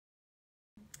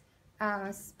I'm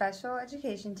a special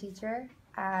education teacher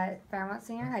at Fairmont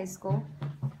Senior High School,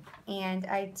 and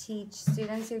I teach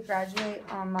students who graduate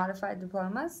on modified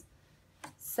diplomas.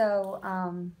 So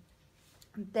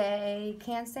they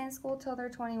can't stay in school till they're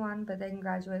 21, but they can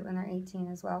graduate when they're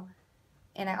 18 as well.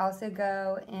 And I also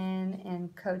go in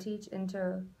and co-teach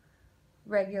into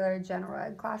regular general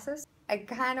ed classes. I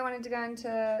kind of wanted to go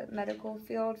into medical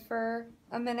field for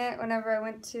a minute whenever I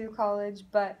went to college,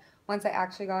 but once I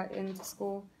actually got into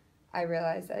school, I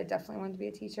realized that I definitely wanted to be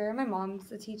a teacher. My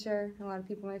mom's a teacher, and a lot of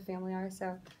people in my family are,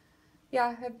 so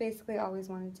yeah, I've basically always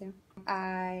wanted to.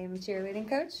 I'm a cheerleading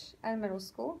coach at a middle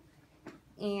school,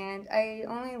 and I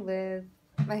only live,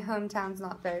 my hometown's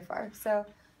not very far, so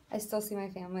I still see my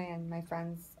family and my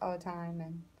friends all the time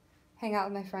and hang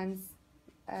out with my friends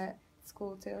at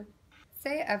school too.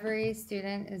 Say every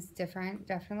student is different,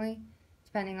 definitely,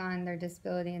 depending on their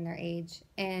disability and their age.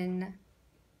 In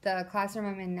the classroom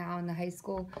I'm in now in the high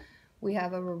school, we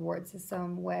have a reward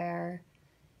system where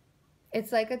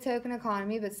it's like a token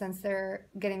economy, but since they're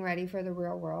getting ready for the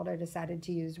real world, I decided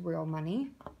to use real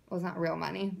money. Well, it's not real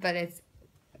money, but it's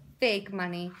fake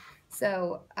money.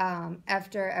 So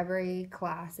after every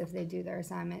class, if they do their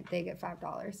assignment, they get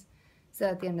 $5. So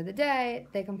at the end of the day,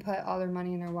 they can put all their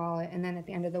money in their wallet, and then at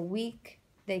the end of the week,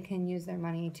 they can use their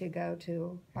money to go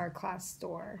to our class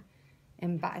store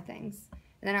and buy things.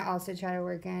 And then I also try to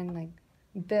work in like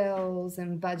bills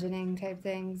and budgeting type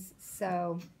things.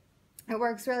 So it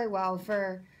works really well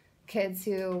for kids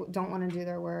who don't want to do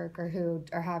their work or who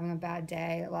are having a bad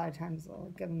day. A lot of times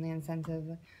we'll give them the incentive,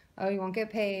 oh, you won't get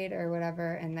paid or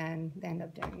whatever, and then they end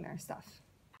up doing their stuff.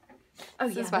 Oh,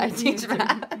 This yeah, is why I teach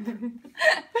math.